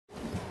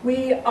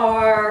we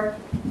are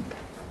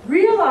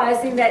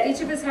realizing that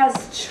each of us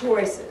has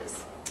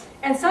choices.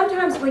 And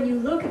sometimes when you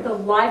look at the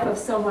life of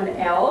someone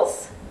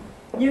else,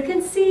 you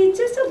can see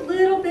just a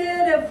little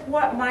bit of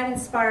what might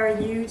inspire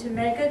you to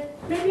make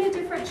maybe a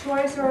different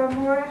choice or a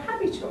more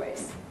happy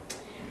choice.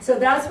 So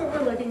that's what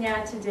we're looking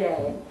at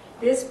today.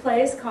 This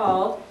play is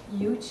called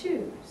You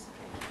Choose.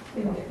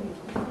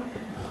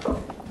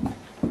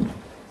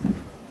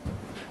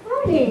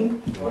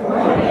 Morning.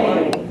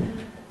 Morning.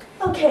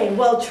 Okay,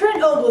 well,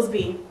 Trent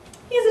Oglesby,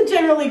 he's a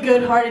generally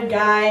good-hearted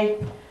guy,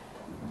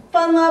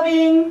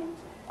 fun-loving,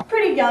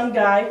 pretty young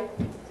guy.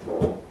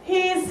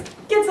 He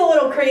gets a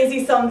little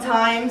crazy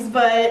sometimes,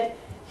 but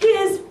he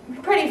is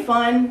pretty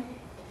fun.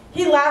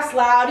 He laughs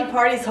loud, he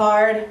parties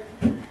hard.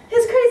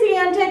 His crazy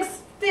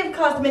antics, they've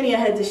caused many a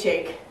head to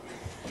shake.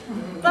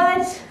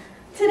 But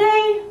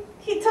today,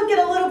 he took it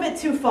a little bit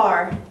too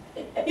far.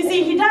 You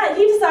see, he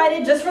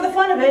decided, just for the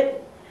fun of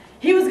it,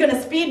 he was going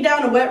to speed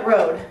down a wet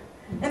road.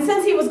 And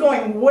since he was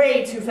going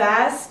way too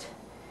fast,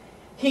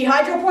 he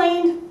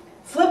hydroplaned,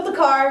 flipped the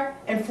car,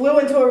 and flew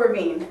into a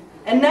ravine.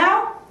 And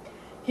now,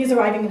 he's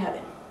arriving in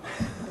heaven.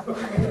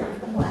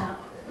 Wow.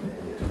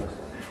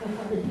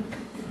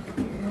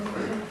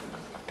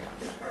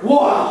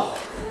 Wow!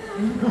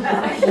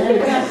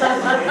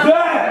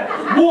 That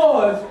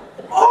was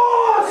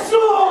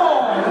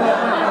awesome!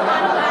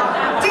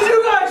 Did you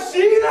guys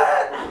see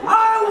that?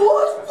 I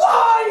was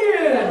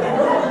flying!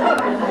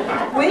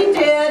 We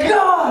did.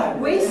 God!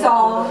 We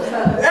saw.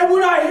 And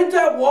when I hit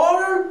that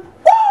water,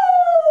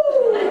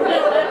 woo!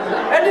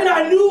 And then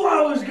I knew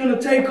I was gonna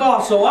take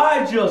off, so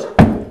I just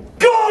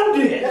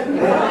gunned it!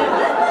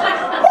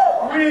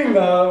 We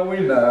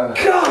know.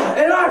 God,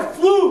 and I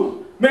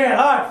flew! Man,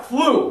 I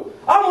flew!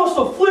 I must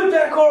have flipped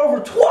that car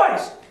over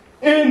twice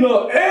in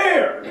the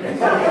air!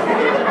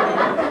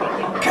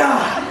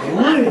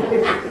 Golly!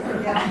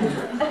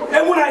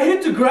 And when I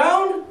hit the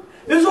ground,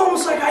 it was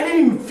almost like I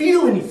didn't even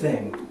feel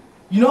anything.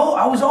 You know,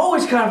 I was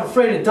always kind of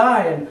afraid of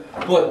dying,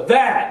 but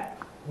that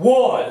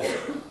was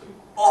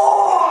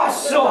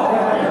awesome!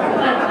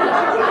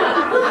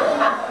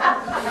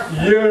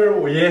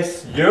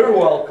 Yes, you're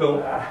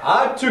welcome.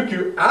 I took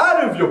you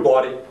out of your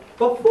body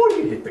before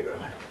you hit the ground.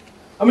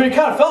 I mean, it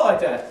kind of felt like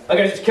that. Like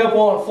I just kept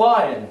on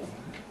flying.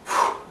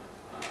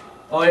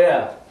 Oh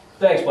yeah,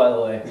 thanks by the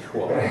way.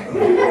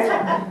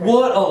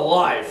 What a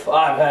life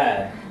I've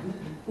had.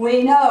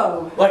 We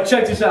know. Like,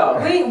 check this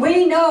out.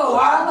 We know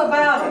all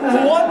about it.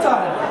 So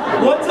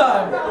one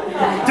time,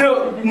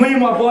 dude, me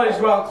and my buddies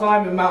were out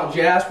climbing Mount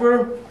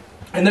Jasper,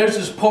 and there's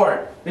this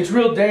part. It's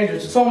real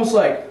dangerous. It's almost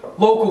like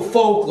local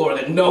folklore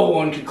that no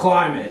one could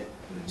climb it.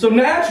 So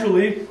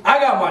naturally, I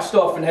got my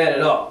stuff and headed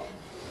up.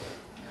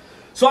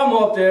 So I'm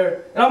up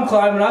there, and I'm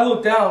climbing, I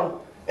look down,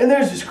 and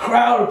there's this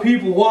crowd of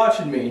people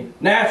watching me,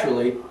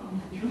 naturally.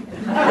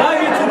 And I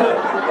get to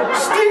the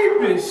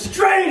steepest,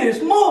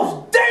 straightest,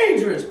 most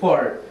dangerous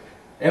part,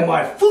 and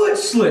my foot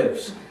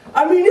slips.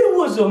 I mean, it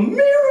was a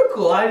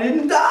miracle I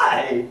didn't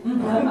die.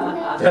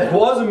 That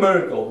was a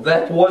miracle.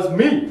 That was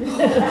me.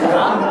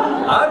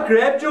 I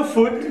grabbed your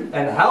foot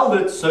and held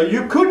it so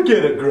you could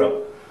get a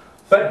grip.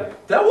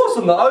 But that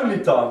wasn't the only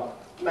time.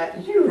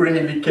 Man, you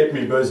really kept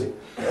me busy.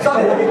 So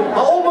I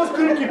almost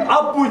couldn't keep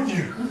up with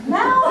you.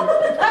 Now,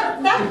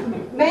 that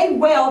may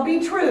well be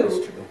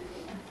true.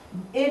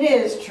 It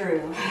is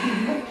true.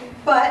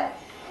 But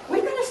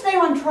we've got to stay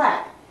on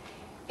track.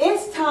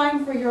 It's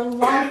time for your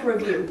life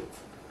review.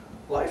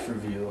 Life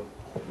review?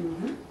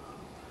 Mm-hmm.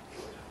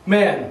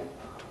 Man,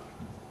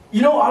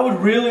 you know, I would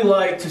really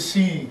like to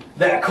see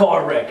that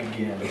car wreck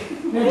again.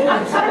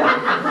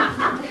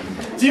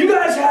 Do you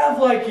guys have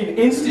like an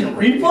instant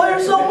replay or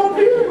something up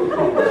here?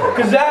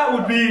 Because that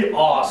would be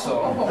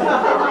awesome.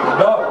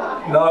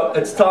 No,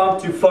 it's time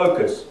to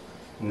focus.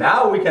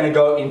 Now we're going to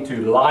go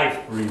into life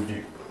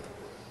review.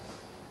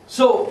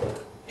 So,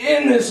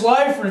 in this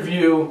life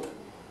review,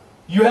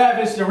 you have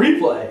instant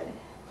replay.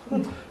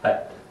 Hey,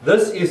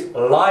 this is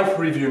life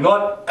review,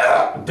 not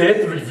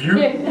death review.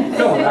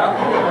 Come on now.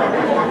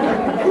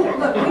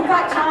 Look, we've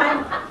got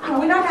time.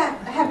 We're not going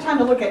to have time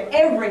to look at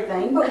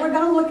everything, but we're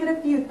going to look at a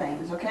few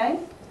things, okay?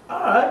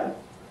 Alright,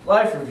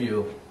 life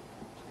review.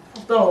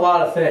 I've done a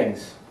lot of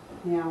things.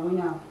 Yeah, we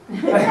know.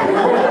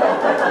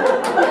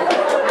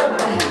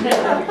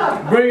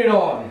 Bring it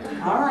on.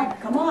 All right,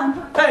 come on.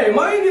 Hey, am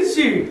I going to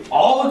see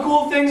all the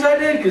cool things I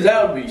did? Because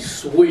that would be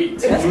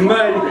sweet.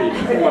 Maybe.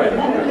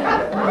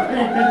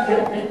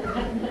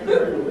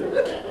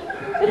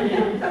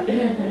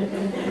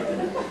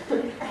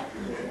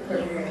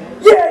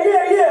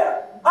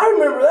 Yeah. I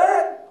remember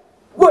that.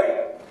 Wait,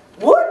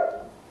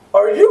 what?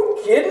 Are you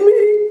kidding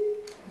me?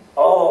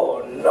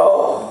 Oh,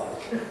 no.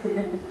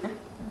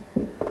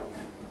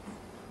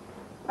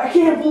 I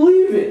can't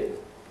believe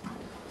it.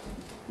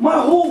 My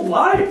whole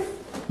life,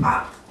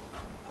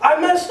 I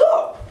messed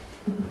up.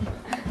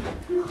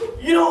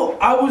 You know,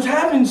 I was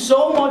having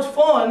so much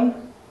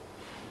fun,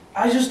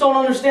 I just don't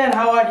understand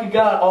how I could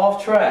get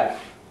off track.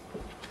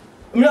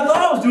 I mean, I thought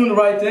I was doing the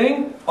right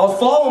thing. I was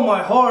following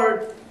my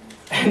heart,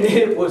 and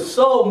it was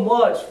so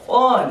much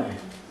fun.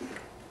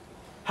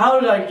 How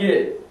did I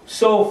get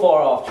so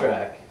far off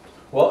track?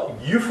 Well,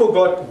 you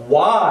forgot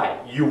why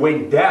you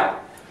went down.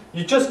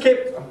 You just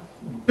kept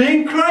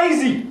being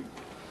crazy.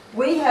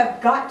 We have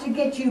got to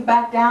get you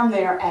back down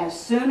there as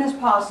soon as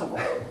possible.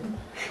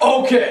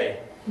 Okay,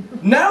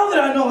 now that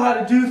I know how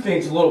to do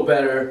things a little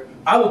better,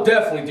 I will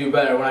definitely do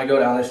better when I go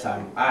down this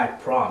time. I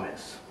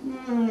promise.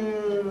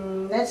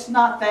 It's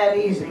not that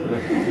easy.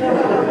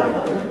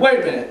 Wait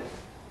a minute.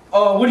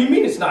 What do you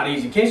mean it's not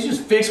easy? Can't you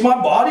just fix my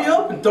body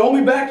up and throw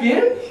me back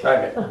in?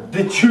 Okay.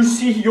 Did you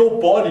see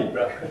your body,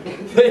 bro?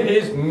 There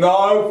is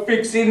no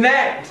fixing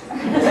that.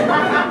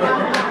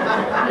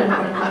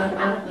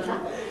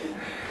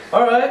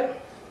 All right.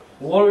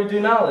 What do we do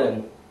now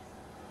then?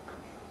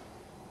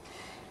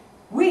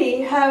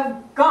 We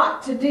have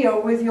got to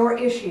deal with your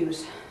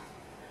issues.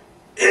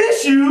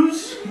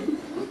 Issues?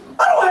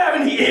 I don't have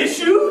any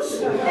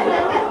issues.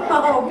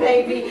 Oh,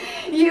 baby,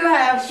 you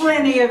have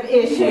plenty of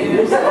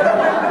issues.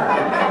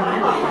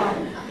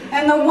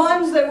 And the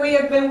ones that we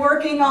have been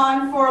working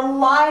on for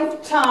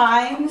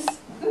lifetimes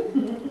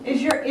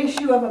is your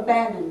issue of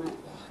abandonment.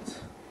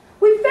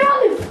 We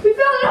found him! We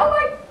found it! Oh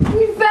my!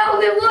 We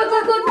found him! Look,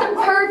 the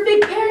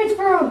perfect parents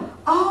for him!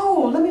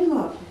 Oh, let me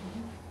look.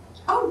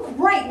 Oh,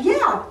 great.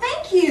 Yeah,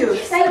 thank you.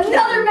 Thank you.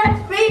 Another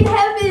match made in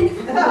heaven!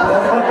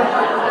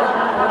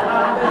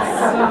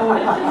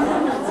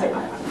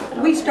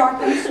 We start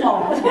them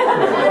small.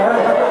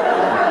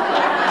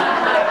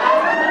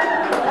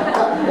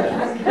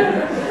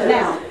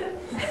 Now,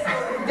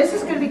 this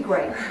is going to be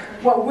great.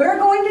 What we're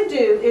going to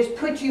do is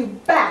put you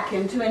back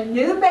into a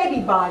new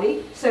baby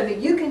body so that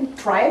you can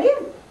try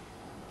again.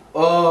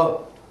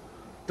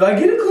 Do I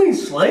get a clean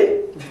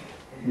slate?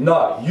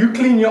 No, you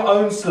clean your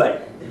own slate.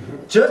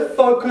 Just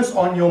focus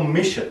on your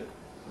mission.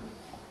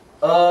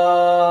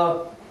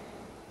 What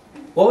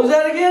was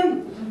that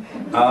again?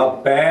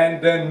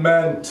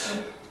 Abandonment.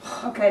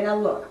 Okay, now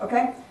look,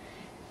 okay?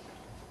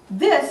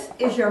 This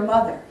is your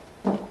mother.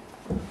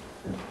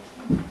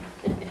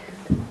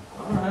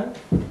 Alright.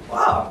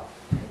 Wow.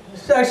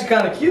 This is actually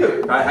kind of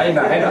cute. Hey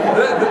now.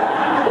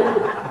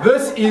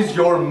 This is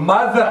your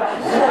mother.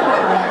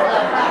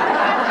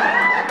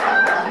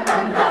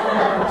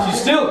 She's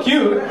still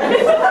cute.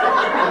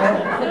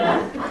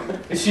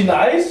 Is she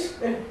nice?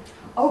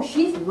 Oh,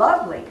 she's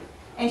lovely.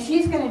 And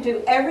she's going to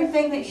do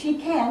everything that she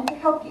can to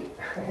help you.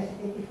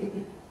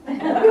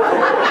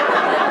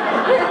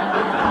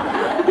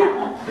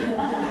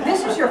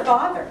 This is your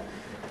father.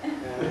 He's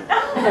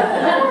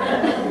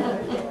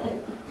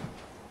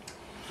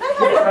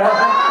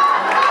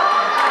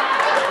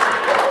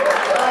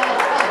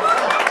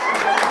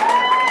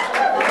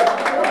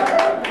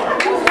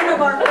one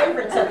of our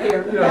favorites up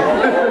here.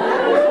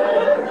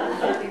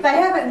 They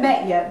haven't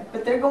met yet,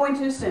 but they're going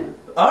to soon.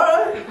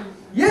 Alright.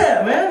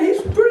 Yeah, man,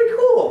 he's pretty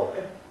cool.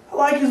 I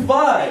like his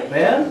vibe,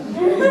 man.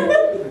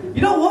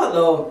 You know what,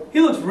 though? He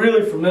looks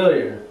really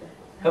familiar.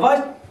 Have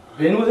I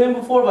been with him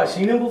before? Have I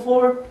seen him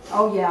before?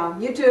 Oh yeah,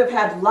 you two have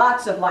had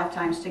lots of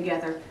lifetimes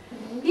together.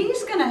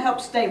 He's going to help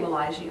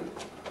stabilize you.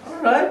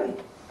 Alright,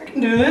 I can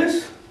do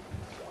this.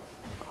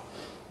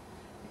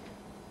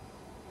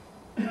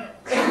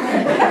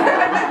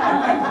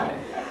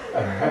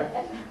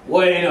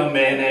 Wait a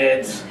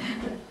minute.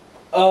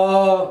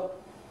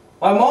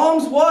 My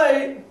mom's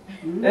white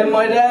and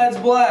my dad's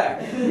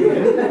black.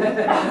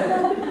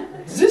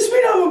 Does this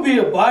mean I'm gonna be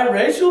a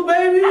biracial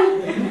baby?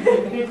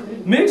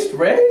 Mixed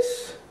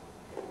race?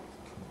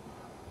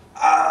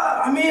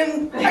 I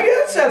mean, I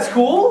guess that's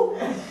cool.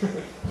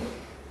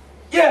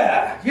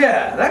 Yeah,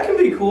 that can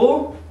be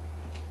cool.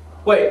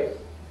 Wait,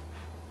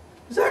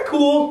 is that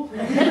cool?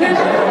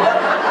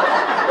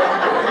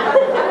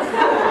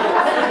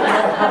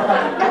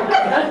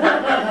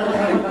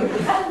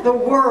 The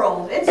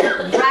world, it's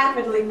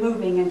rapidly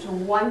moving into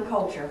one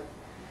culture.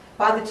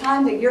 By the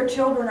time that your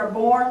children are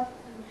born,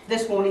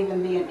 this won't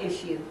even be an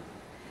issue.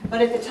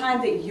 But at the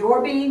time that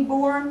you're being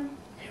born,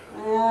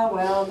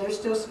 well, there's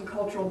still some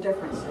cultural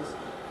differences.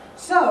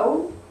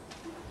 So,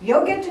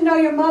 you'll get to know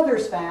your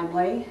mother's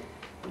family,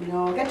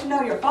 you'll get to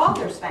know your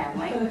father's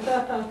family.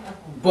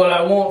 But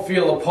I won't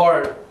feel a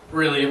part,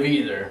 really, of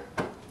either.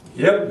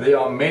 Yep, there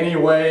are many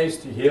ways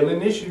to heal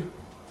an issue.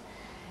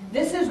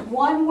 This is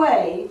one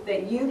way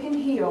that you can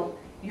heal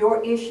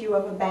your issue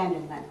of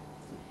abandonment.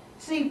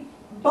 See,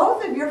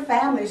 both of your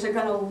families are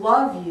going to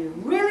love you,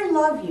 really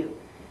love you,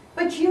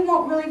 but you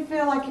won't really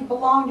feel like you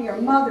belong to your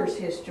mother's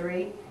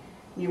history.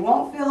 You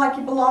won't feel like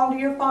you belong to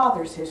your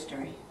father's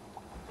history.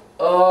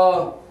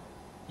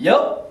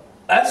 Yep.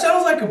 That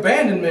sounds like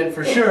abandonment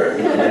for sure.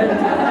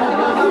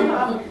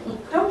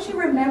 Don't you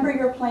remember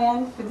your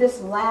plan for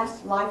this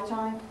last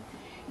lifetime?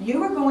 You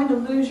were going to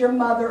lose your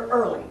mother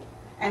early,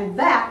 and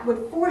that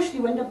would force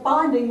you into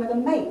bonding with a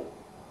mate.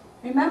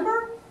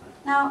 Remember?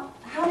 Now,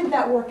 how did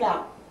that work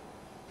out?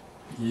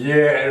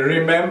 Yeah,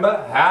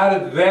 remember? How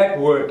did that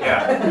work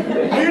out?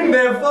 You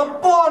never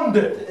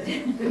bonded.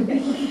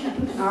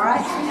 All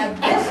right, now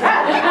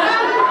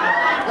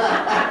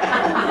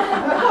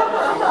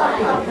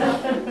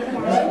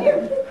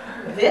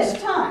this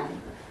time,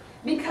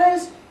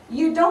 because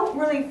you don't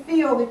really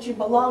feel that you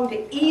belong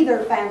to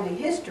either family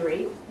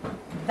history,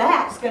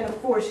 that's going to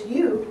force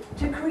you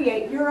to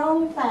create your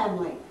own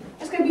family.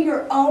 It's going to be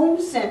your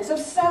own sense of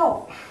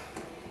self.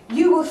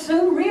 You will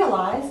soon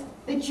realize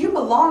that you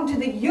belong to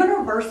the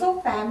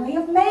universal family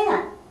of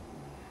man.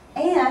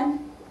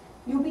 And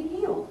you'll be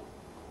healed.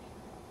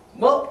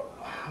 Well,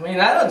 I mean,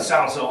 that doesn't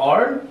sound so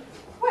hard.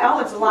 Well,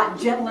 it's a lot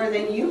gentler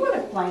than you would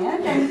have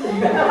planned. And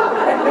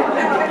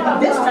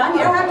this time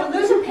you don't have to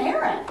lose a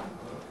parent.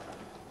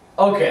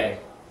 Okay,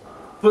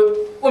 but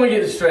let me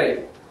get this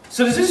straight.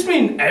 So does this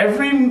mean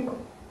every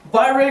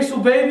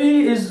biracial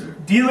baby is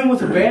dealing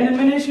with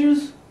abandonment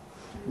issues?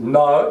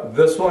 No,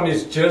 this one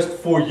is just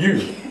for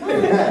you.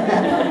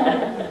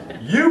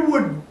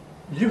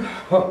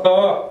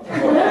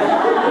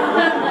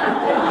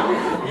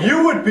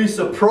 You would be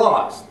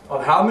surprised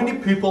at how many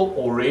people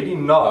already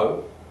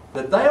know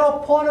that they are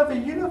part of a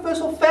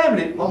universal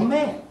family of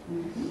man.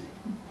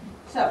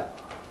 So,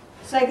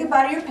 say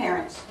goodbye to your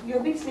parents.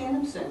 You'll be seeing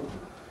them soon.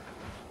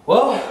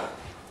 Well,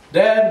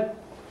 Dad,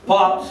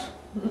 Pops,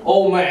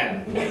 old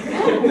man.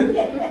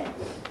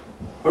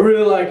 I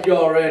really like you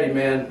already,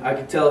 man. I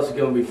can tell it's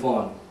gonna be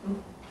fun.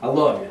 I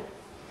love you.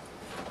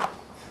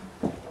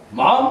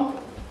 Mom,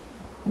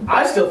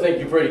 I still think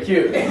you're pretty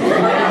cute.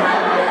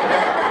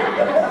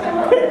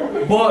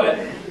 But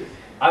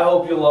I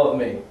hope you love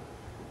me.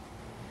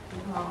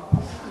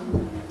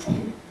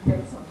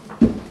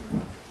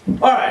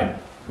 Alright.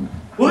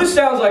 Well, this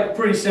sounds like a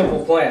pretty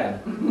simple plan.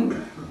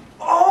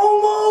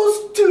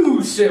 Almost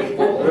too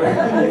simple.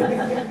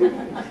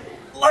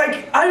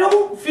 Like, I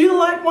don't feel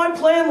like my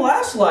plan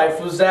last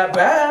life was that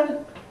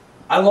bad.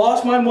 I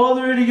lost my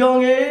mother at a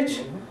young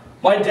age.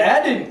 My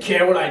dad didn't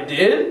care what I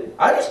did.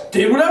 I just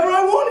did whatever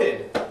I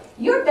wanted.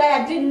 Your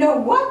dad didn't know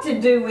what to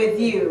do with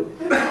you.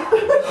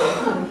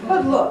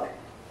 But look,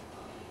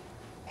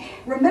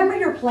 remember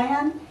your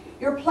plan?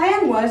 Your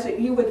plan was that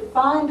you would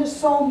find a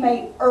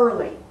soulmate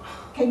early.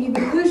 Okay, you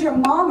would lose your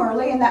mom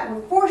early and that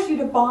would force you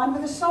to bond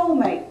with a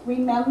soulmate.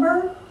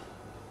 Remember?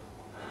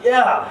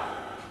 Yeah.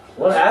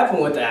 What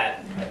happened with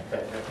that?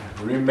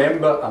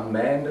 Remember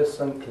Amanda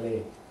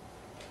Sinclair?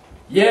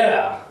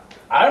 Yeah.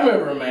 I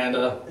remember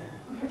Amanda.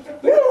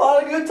 We had a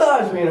lot of good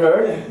times, me and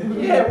her.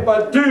 Yeah,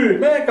 but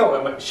dude, man, come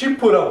on, man. She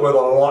put up with a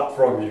lot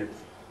from you.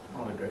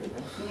 Oh, great.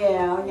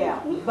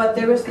 Yeah. But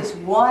there was this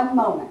one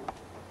moment.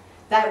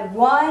 That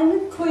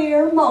one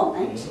clear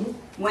moment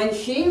when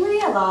she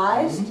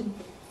realized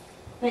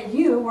that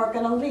you weren't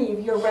going to leave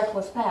your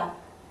reckless path.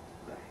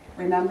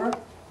 Remember?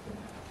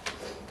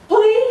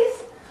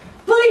 Please,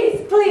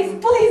 please, please,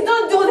 please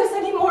don't do this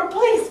anymore.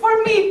 Please,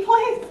 for me,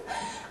 please.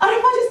 I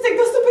don't want you to take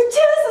those stupid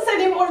chances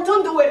anymore.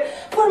 Don't do it.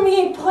 For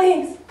me,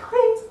 please,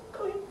 please,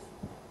 please.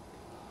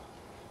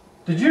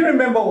 Did you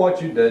remember what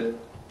you did?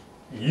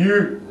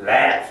 You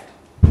laughed.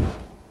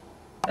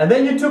 And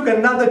then you took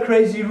another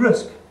crazy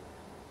risk.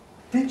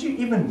 Did you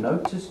even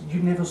notice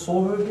you never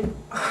saw her again?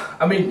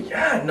 I mean,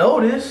 yeah, I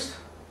noticed.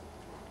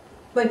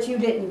 But you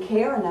didn't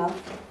care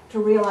enough to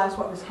realize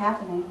what was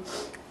happening.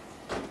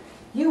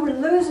 You were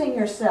losing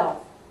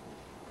yourself.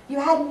 You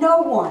had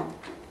no one.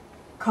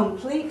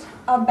 Complete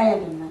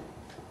abandonment.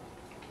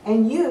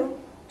 And you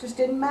just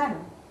didn't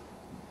matter.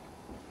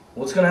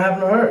 What's gonna happen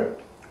to her?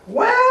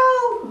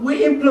 Well,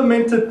 we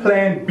implemented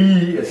Plan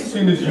B as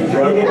soon as you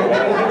broke it.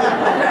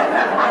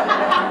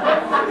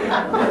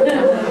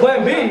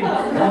 Plan B?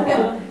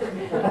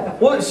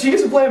 What, she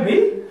gets a plan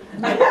B?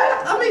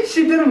 I mean,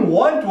 she didn't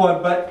want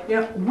one, but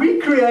yeah, we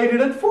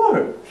created it for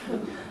her.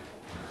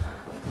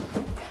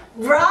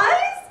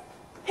 Bryce?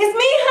 It's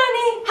me,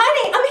 honey.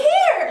 Honey, I'm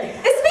here.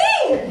 It's me.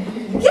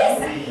 Yes.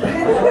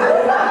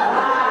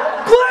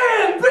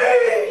 Plan B?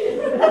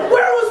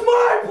 Where was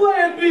my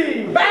plan B?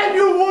 And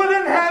you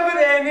wouldn't have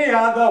it any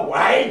other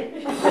way.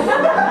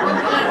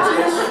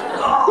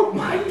 Oh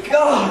my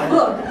God.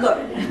 Look.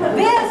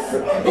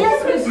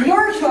 This was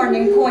your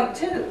turning point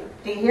too.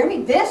 Do you hear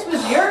me? This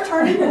was your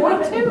turning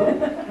point too.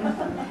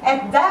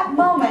 At that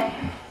moment,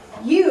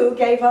 you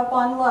gave up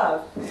on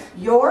love.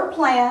 Your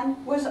plan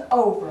was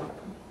over.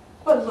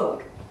 But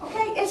look,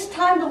 okay, it's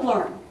time to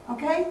learn,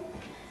 okay?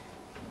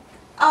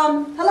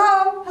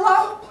 Hello?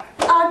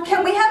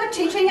 Can we have a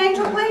teaching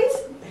angel, please?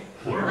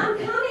 Yeah, I'm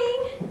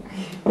coming.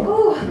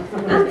 Ooh,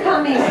 I'm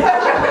coming.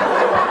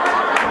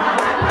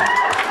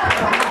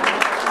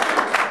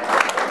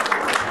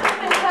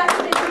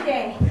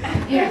 Today.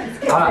 Here, let's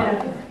get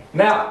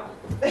Now,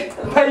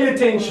 pay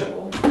attention.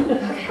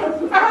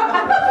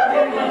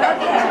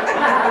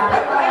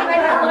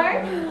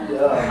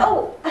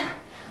 Oh,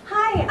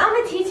 hi, I'm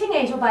a teaching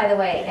angel, by the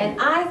way, and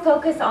I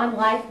focus on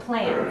life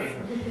plans.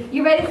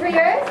 You ready for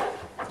yours?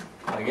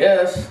 I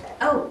guess.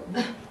 Oh,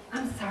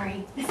 I'm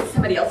sorry. This is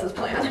somebody else's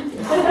plan.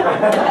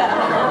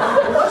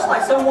 Looks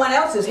like someone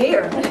else is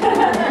here.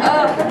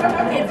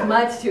 Oh, it's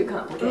much too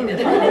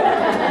complicated.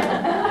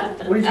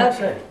 What did you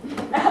say?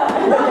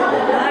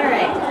 All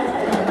right.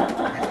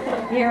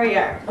 Here we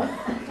are.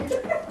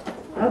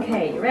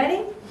 Okay, you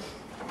ready?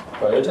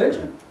 Pay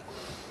attention.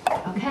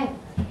 Okay.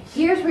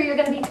 Here's where you're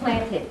going to be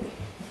planted.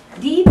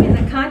 Deep in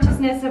the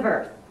consciousness of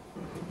Earth.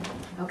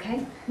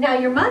 Okay? Now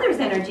your mother's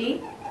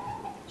energy,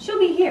 she'll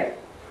be here.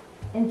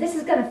 And this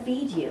is going to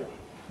feed you.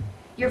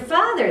 Your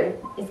father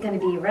is going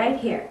to be right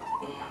here.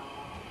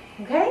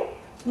 Okay?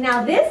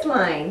 Now this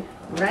line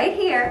right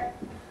here,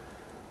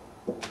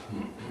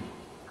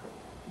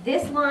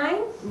 this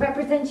line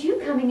represents you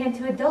coming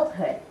into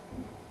adulthood.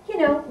 You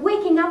know,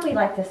 waking up, we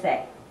like to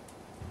say.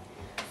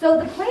 So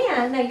the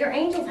plan that your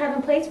angels have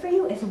in place for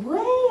you is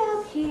way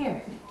up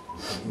here.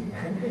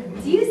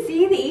 Do you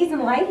see the ease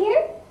and light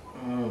here?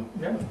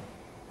 Yeah.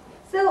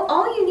 So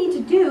all you need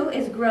to do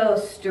is grow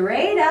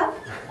straight up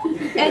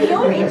and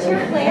you'll reach your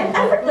plan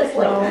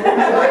effortlessly.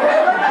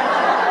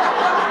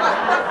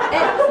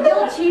 And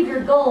you'll achieve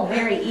your goal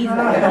very easily.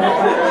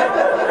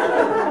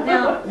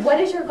 Now, what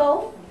is your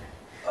goal?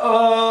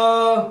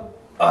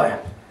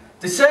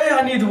 They say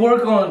I need to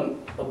work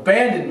on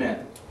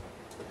abandonment.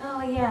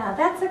 Oh yeah,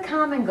 that's a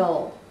common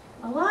goal.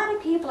 A lot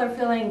of people are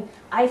feeling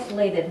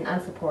isolated and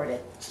unsupported.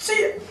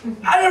 See,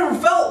 I never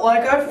felt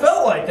like I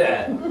felt like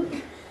that.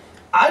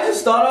 I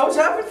just thought I was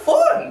having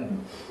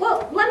fun.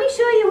 Well, let me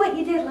show you what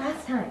you did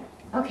last time,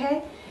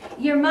 okay?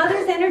 Your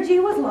mother's energy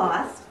was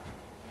lost,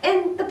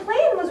 and the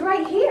plan was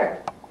right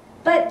here.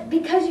 But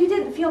because you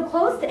didn't feel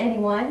close to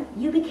anyone,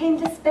 you became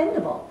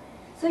dispendable.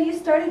 So you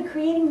started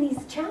creating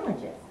these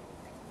challenges.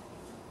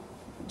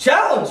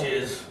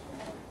 Challenges?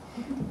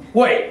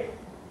 Wait,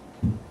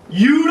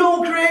 you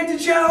don't create the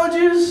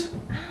challenges?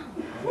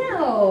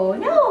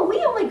 No,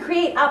 we only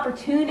create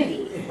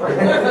opportunities. You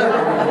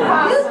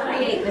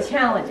create the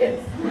challenges.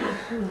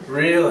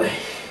 Really?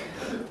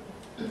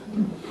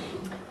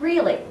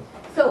 Really.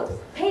 So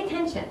pay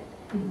attention.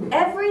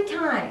 Every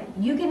time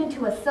you get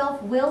into a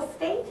self-will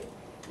state,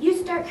 you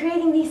start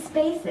creating these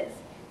spaces.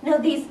 You know,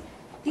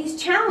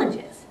 these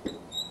challenges.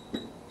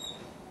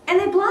 And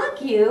they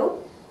block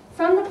you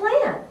from the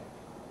plan.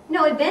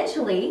 No,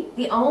 eventually,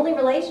 the only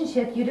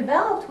relationship you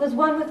developed was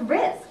one with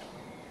risk.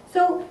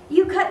 So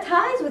you cut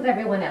ties with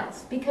everyone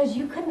else because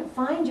you couldn't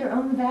find your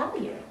own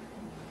value.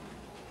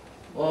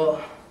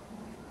 Well,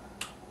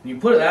 when you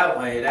put it that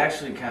way, it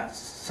actually kind of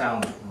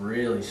sounds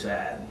really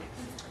sad.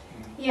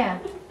 Yeah,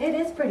 it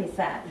is pretty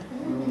sad.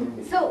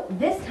 So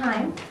this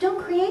time,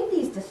 don't create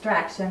these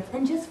distractions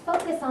and just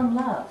focus on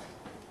love.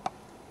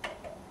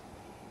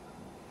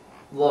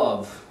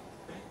 Love.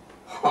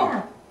 Huh.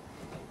 Yeah.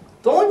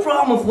 The only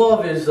problem with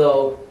love is,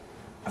 though,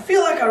 I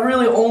feel like I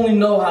really only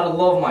know how to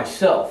love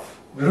myself.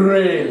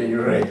 Really?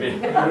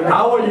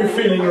 How are you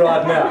feeling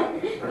right now?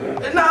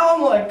 And now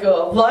I'm like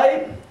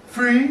light,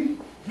 free,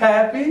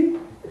 happy.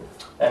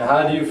 And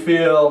how do you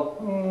feel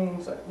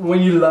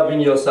when you're loving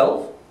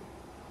yourself?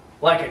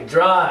 Like a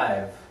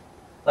drive.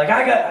 Like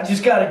I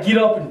just gotta get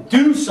up and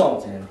do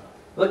something.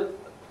 Like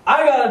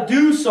I gotta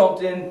do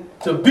something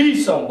to be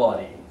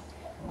somebody.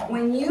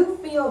 When you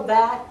feel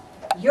that,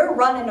 you're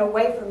running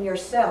away from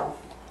yourself.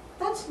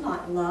 That's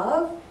not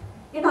love.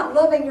 You're not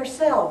loving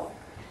yourself.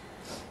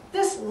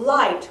 This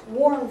light,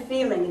 warm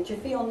feeling that you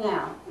feel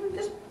now,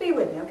 just be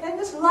with me, okay?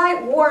 This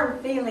light, warm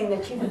feeling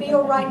that you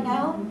feel right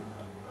now,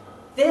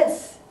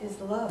 this is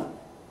love.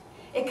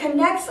 It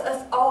connects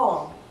us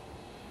all.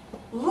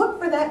 Look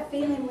for that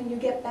feeling when you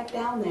get back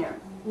down there.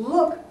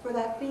 Look for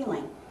that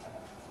feeling.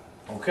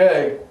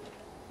 Okay,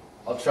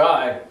 I'll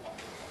try.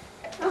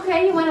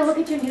 Okay, you want to look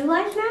at your new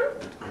life now?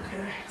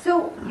 Okay.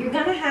 So you're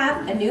going to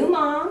have a new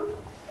mom,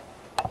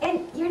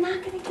 and you're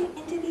not going to get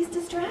into these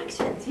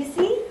distractions, you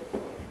see?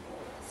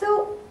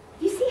 So,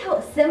 you see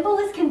how simple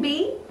this can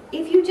be?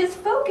 If you just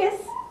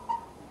focus,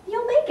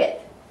 you'll make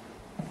it.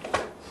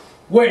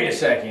 Wait a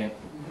second.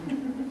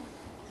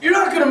 You're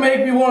not gonna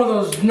make me one of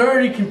those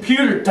nerdy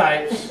computer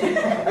types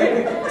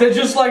that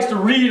just likes to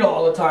read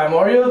all the time,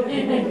 are you?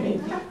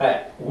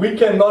 Hey, we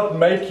cannot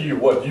make you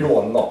what you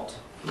are not.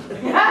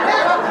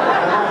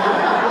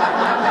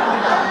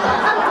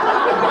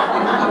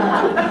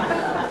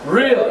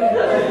 Really?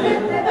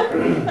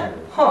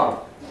 Huh.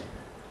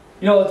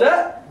 You know what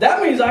that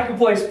means I can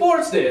play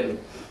sports then.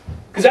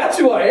 Because that's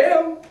who I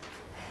am.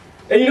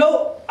 And you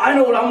know, I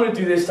know what I'm going to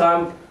do this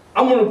time.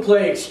 I'm going to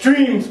play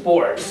extreme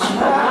sports.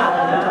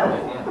 No,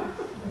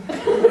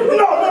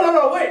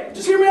 wait.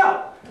 Just hear me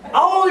out.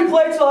 I'll only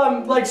play till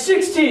I'm like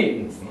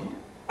 16.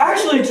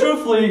 Actually,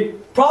 truthfully,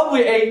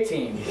 probably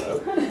 18.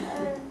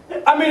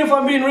 I mean, if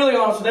I'm being really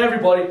honest with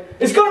everybody,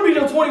 it's going to be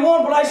till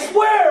 21, but I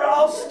swear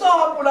I'll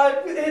stop when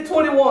I hit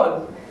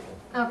 21.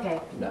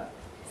 Okay. No.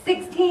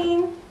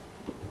 16,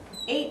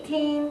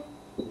 18,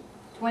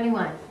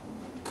 21.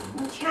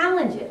 No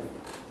challenges.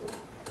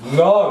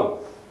 No.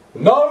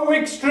 No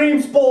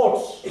extreme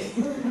sports.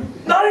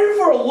 Not even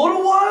for a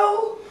little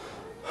while?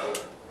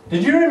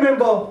 Did you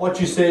remember what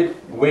you said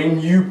when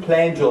you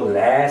planned your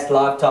last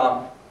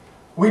lifetime?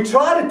 We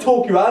tried to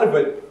talk you out of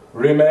it,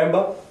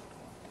 remember?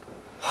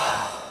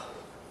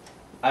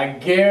 I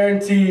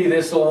guarantee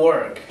this will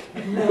work.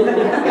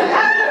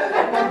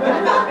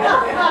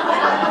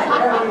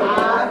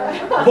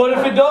 But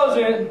if it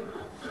doesn't,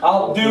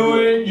 I'll do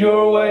it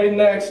your way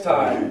next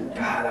time.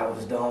 God, that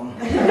was dumb.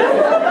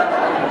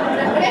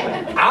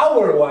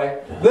 Our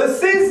way.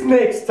 This is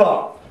next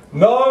time.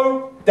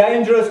 No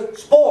dangerous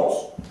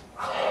sports.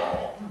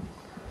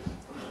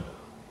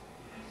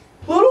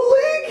 Little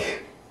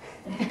League?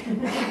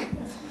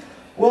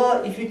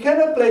 Well, if you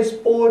cannot play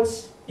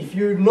sports, if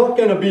you're not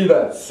gonna be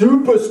that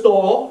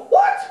superstar,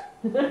 what?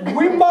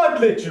 We might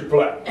let you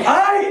play.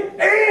 I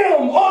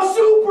am a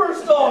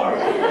superstar!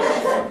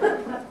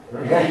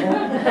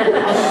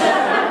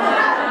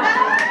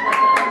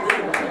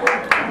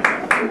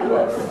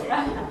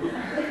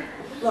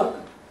 Look,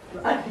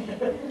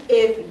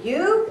 if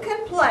you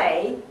can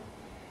play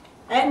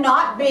and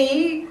not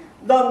be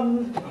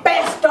the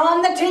best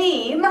on the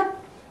team,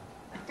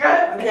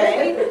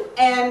 okay,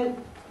 and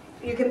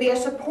you can be a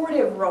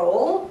supportive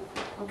role,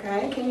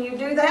 okay, can you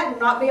do that and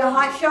not be a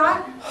hot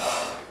shot?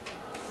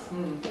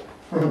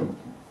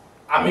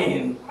 I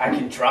mean, I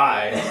can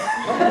try.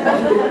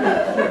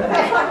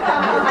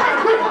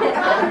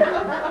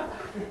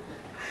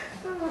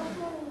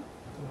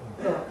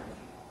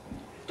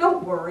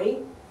 Don't worry,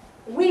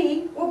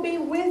 we will be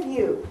with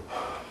you.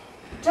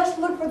 Just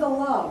look for the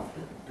love.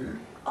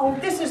 Oh,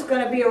 this is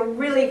going to be a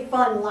really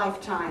fun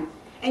lifetime.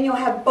 And you'll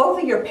have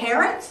both of your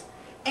parents,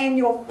 and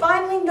you'll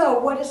finally know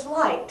what it's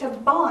like to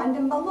bond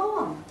and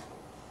belong.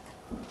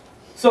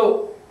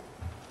 So,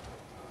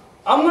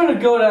 I'm going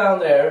to go down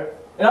there,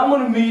 and I'm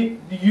going to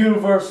meet the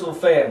universal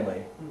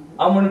family.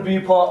 I'm going to be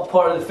part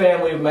of the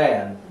family of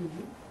man.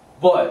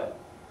 But,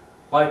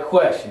 my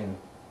question,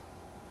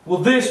 will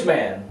this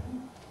man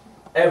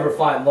ever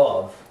find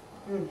love?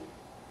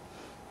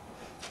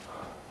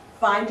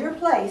 Find your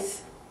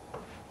place,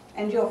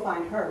 and you'll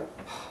find her.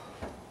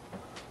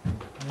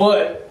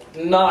 But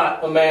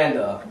not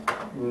Amanda.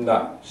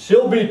 No,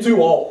 she'll be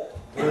too old.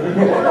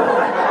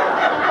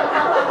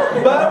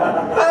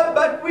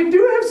 but we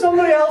do have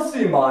somebody else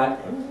in mind.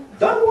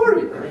 Don't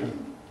worry.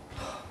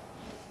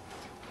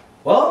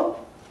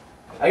 Well,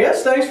 I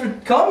guess thanks for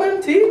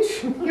coming,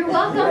 Teach. You're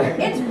welcome.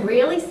 It's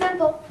really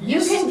simple. You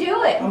can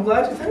do it. I'm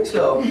glad you think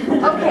so.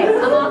 Okay,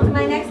 I'm off to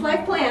my next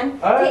life plan.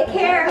 All right. Take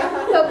care.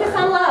 Focus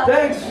on love.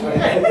 Thanks.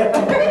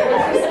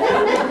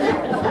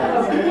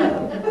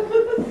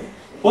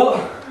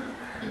 Well,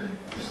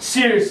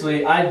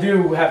 seriously, I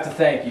do have to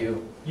thank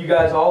you. You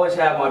guys always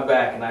have my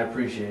back, and I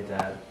appreciate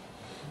that.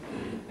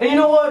 And you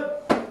know what?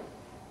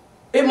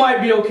 It might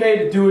be okay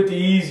to do it the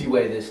easy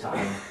way this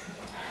time.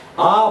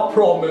 I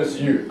promise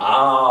you,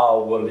 I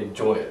will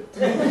enjoy it.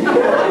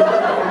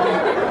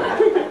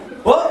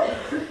 Well,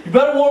 you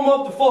better warm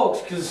up the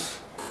folks, because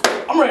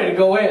I'm ready to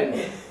go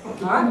in.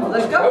 All right, well,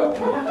 let's go.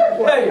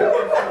 Hey,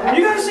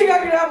 you guys think I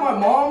could have my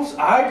mom's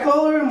eye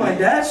color and my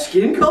dad's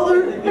skin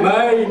color?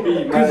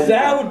 Maybe, Because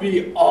that would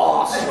be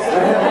awesome.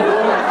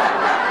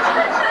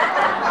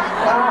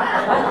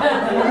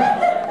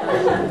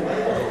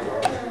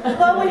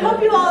 Well, we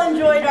hope you all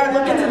enjoyed our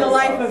look into the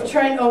life of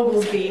Trent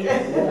Oglesby.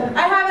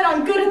 I have it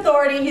on good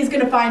authority he's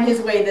going to find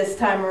his way this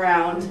time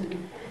around.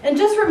 And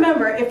just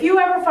remember, if you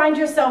ever find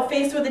yourself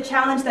faced with a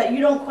challenge that you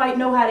don't quite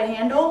know how to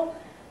handle,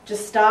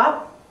 just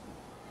stop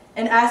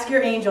and ask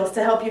your angels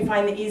to help you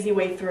find the easy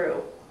way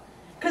through.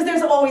 Because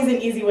there's always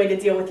an easy way to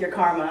deal with your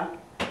karma.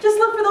 Just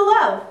look for the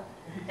love,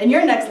 and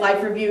your next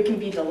life review can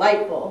be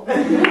delightful.